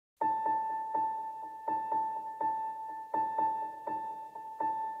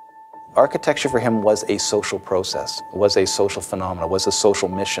Architecture for him was a social process, was a social phenomenon, was a social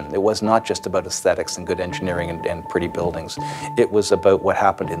mission. It was not just about aesthetics and good engineering and pretty buildings. It was about what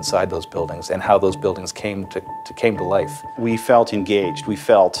happened inside those buildings and how those buildings came to life. We felt engaged. We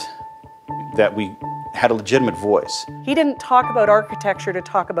felt that we had a legitimate voice. He didn't talk about architecture to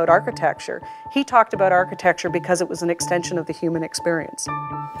talk about architecture. He talked about architecture because it was an extension of the human experience.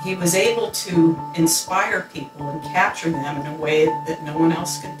 He was able to inspire people and capture them in a way that no one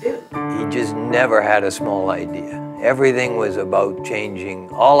else could do. He just never had a small idea. Everything was about changing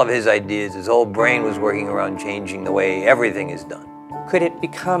all of his ideas. His whole brain was working around changing the way everything is done. Could it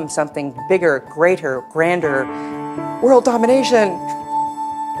become something bigger, greater, grander, world domination?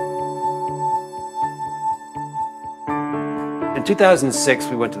 In 2006,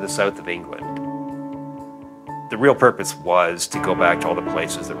 we went to the south of England. The real purpose was to go back to all the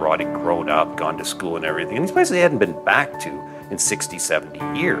places that Rod had grown up, gone to school and everything. And these places he hadn't been back to in 60,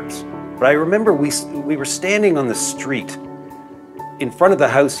 70 years. But I remember we were standing on the street in front of the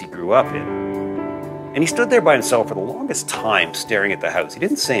house he grew up in. And he stood there by himself for the longest time staring at the house. He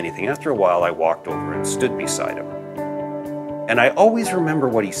didn't say anything. After a while, I walked over and stood beside him. And I always remember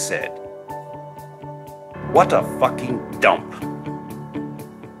what he said. "What a fucking dump."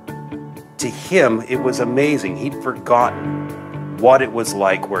 To him, it was amazing. He'd forgotten what it was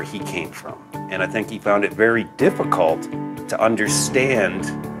like where he came from. And I think he found it very difficult to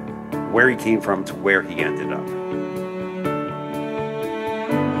understand where he came from to where he ended up.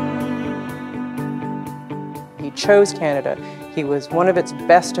 He chose Canada. He was one of its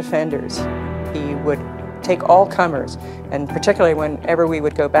best defenders. He would take all comers, and particularly whenever we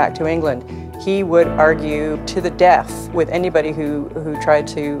would go back to England, he would argue to the death with anybody who tried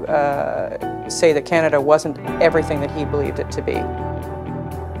to say that Canada wasn't everything that he believed it to be.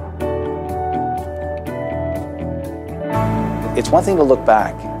 It's one thing to look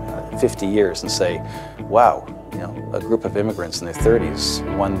back 50 years and say, wow, you know, a group of immigrants in their 30s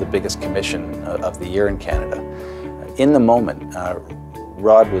won the biggest commission of the year in Canada. In the moment,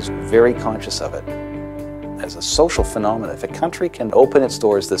 Rod was very conscious of it as a social phenomenon. If a country can open its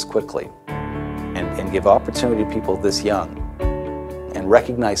doors this quickly and give opportunity to people this young and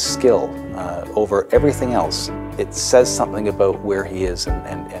recognize skill over everything else, it says something about where he is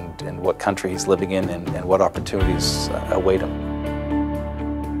and what country he's living in and what opportunities await him.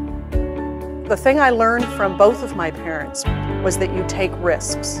 The thing I learned from both of my parents was that you take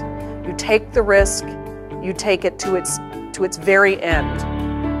risks. You take the risk, you take it to its very end.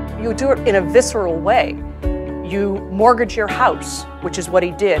 You do it in a visceral way. You mortgage your house, which is what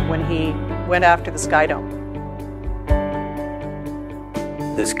he did when he went after the Sky Dome.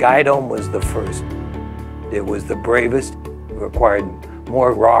 The Sky Dome was the first. It was the bravest. It required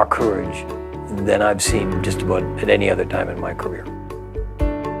more raw courage than I've seen just about at any other time in my career.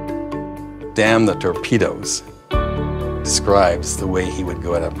 Damn the torpedoes describes the way he would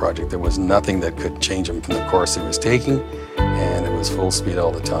go at a project. There was nothing that could change him from the course he was taking, and it was full speed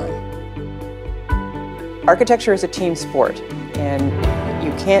all the time. Architecture is a team sport, and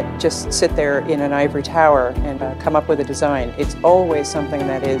you can't just sit there in an ivory tower and come up with a design. It's always something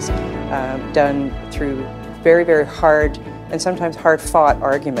that is done through very, very hard and sometimes hard-fought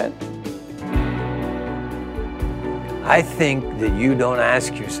argument. I think that you don't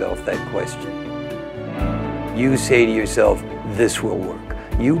ask yourself that question. You say to yourself, this will work.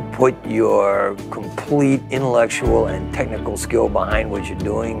 You put your complete intellectual and technical skill behind what you're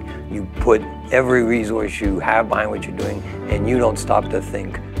doing. You put every resource you have behind what you're doing, and you don't stop to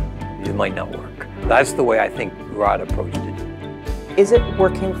think it might not work. That's the way I think Rod approached it. Is it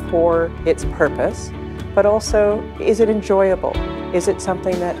working for its purpose, but also is it enjoyable? Is it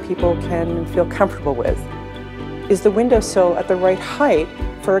something that people can feel comfortable with? Is the windowsill at the right height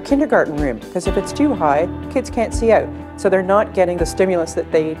for a kindergarten room? Because if it's too high, kids can't see out. So they're not getting the stimulus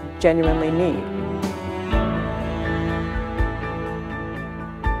that they genuinely need.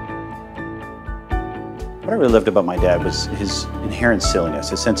 What I really loved about my dad was his inherent silliness,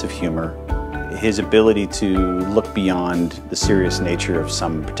 his sense of humor, his ability to look beyond the serious nature of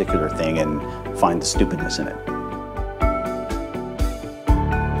some particular thing and find the stupidness in it.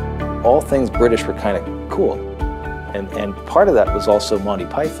 All things British were kind of cool. And part of that was also Monty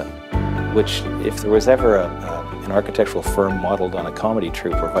Python, which if there was ever an architectural firm modeled on a comedy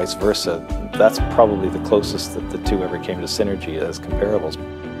troupe or vice versa, that's probably the closest that the two ever came to synergy as comparables.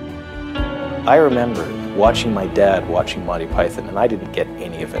 I remember watching my dad watching Monty Python, and I didn't get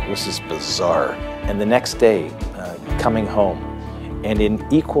any of it. It was just bizarre. And the next day, coming home, and in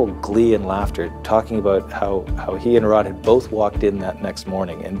equal glee and laughter, talking about how he and Rod had both walked in that next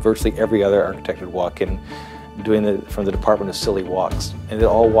morning, and virtually every other architect would walk in from the Department of Silly Walks. And they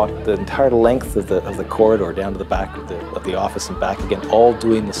all walked the entire length of the corridor down to the back of the office and back again, all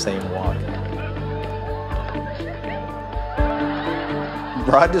doing the same walk.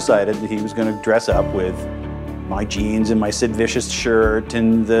 Rod decided that he was going to dress up with my jeans and my Sid Vicious shirt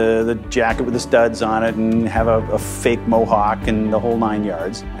and the jacket with the studs on it and have a fake mohawk and the whole 9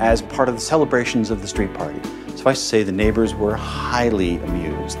 yards as part of the celebrations of the street party. Suffice to say, the neighbors were highly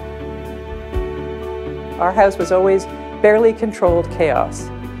amused. Our house was always barely controlled chaos.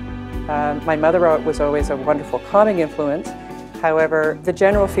 My mother was always a wonderful calming influence. However, the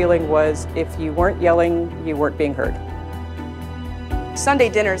general feeling was if you weren't yelling, you weren't being heard. Sunday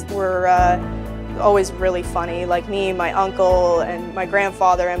dinners were always really funny. Like me, my uncle, and my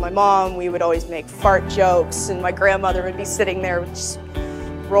grandfather and my mom, we would always make fart jokes, and my grandmother would be sitting there just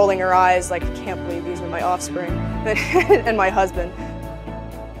rolling her eyes like, I can't believe these are my offspring, and my husband.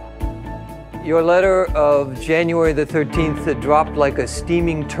 Your letter of January the 13th dropped like a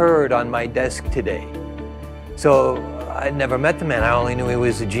steaming turd on my desk today. So I'd never met the man. I only knew he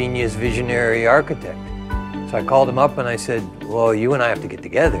was a genius, visionary architect. So I called him up and I said, well, you and I have to get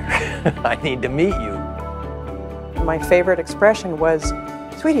together. I need to meet you. My favorite expression was,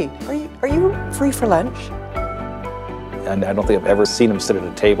 sweetie, are you free for lunch? And I don't think I've ever seen him sit at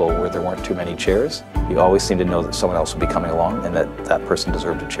a table where there weren't too many chairs. He always seemed to know that someone else would be coming along and that that person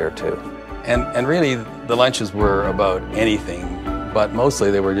deserved a chair too. And really, the lunches were about anything, but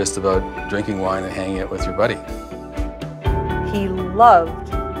mostly they were just about drinking wine and hanging out with your buddy. He loved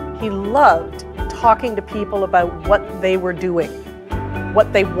talking to people about what they were doing,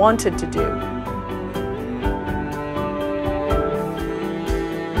 what they wanted to do.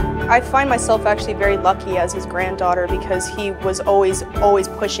 I find myself actually very lucky as his granddaughter because he was always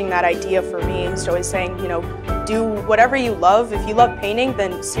pushing that idea for me. He's always saying, you know, do whatever you love. If you love painting,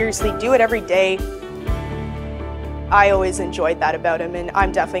 then seriously do it every day. I always enjoyed that about him, and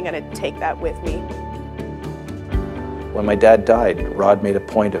I'm definitely going to take that with me. When my dad died, Rod made a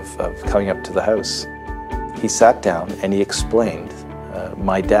point of coming up to the house. He sat down and he explained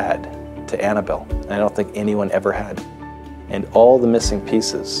my dad to Annabelle, and I don't think anyone ever had. And all the missing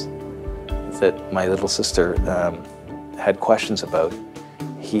pieces that my little sister had questions about,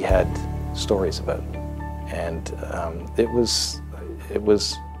 he had stories about. And it was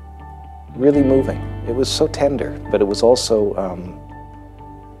really moving. It was so tender, but it was also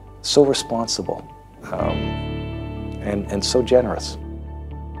so responsible and so generous.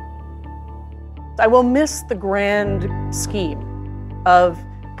 I will miss the grand scheme of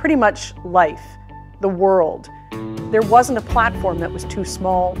pretty much life, the world. There wasn't a platform that was too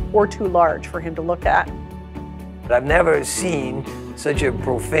small or too large for him to look at. But I've never seen such a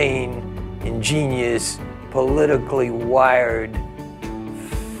profane, ingenious, politically wired,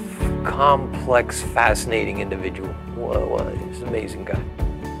 complex, fascinating individual. Well, he's an amazing guy.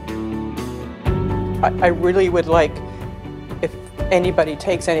 I really would like, if anybody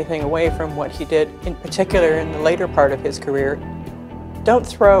takes anything away from what he did, in particular in the later part of his career, don't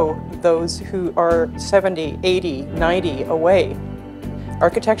throw those who are 70, 80, 90 away.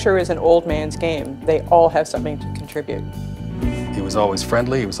 Architecture is an old man's game. They all have something to contribute. He was always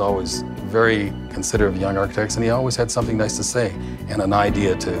friendly, he was always very considerate of young architects, and he always had something nice to say and an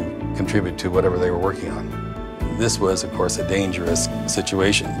idea to contribute to whatever they were working on. This was, of course, a dangerous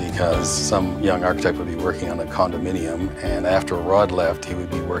situation because some young architect would be working on a condominium, and after Rod left, he would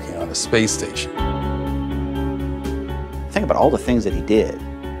be working on a space station. Think about all the things that he did.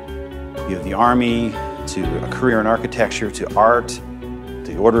 You know, the Army, to a career in architecture, to art, to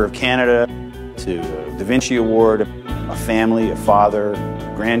the Order of Canada, to the Da Vinci Award, a family, a father,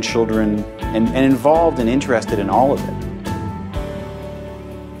 grandchildren, and involved and interested in all of it.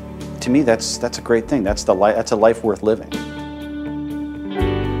 To me, that's a great thing. That's a life worth living.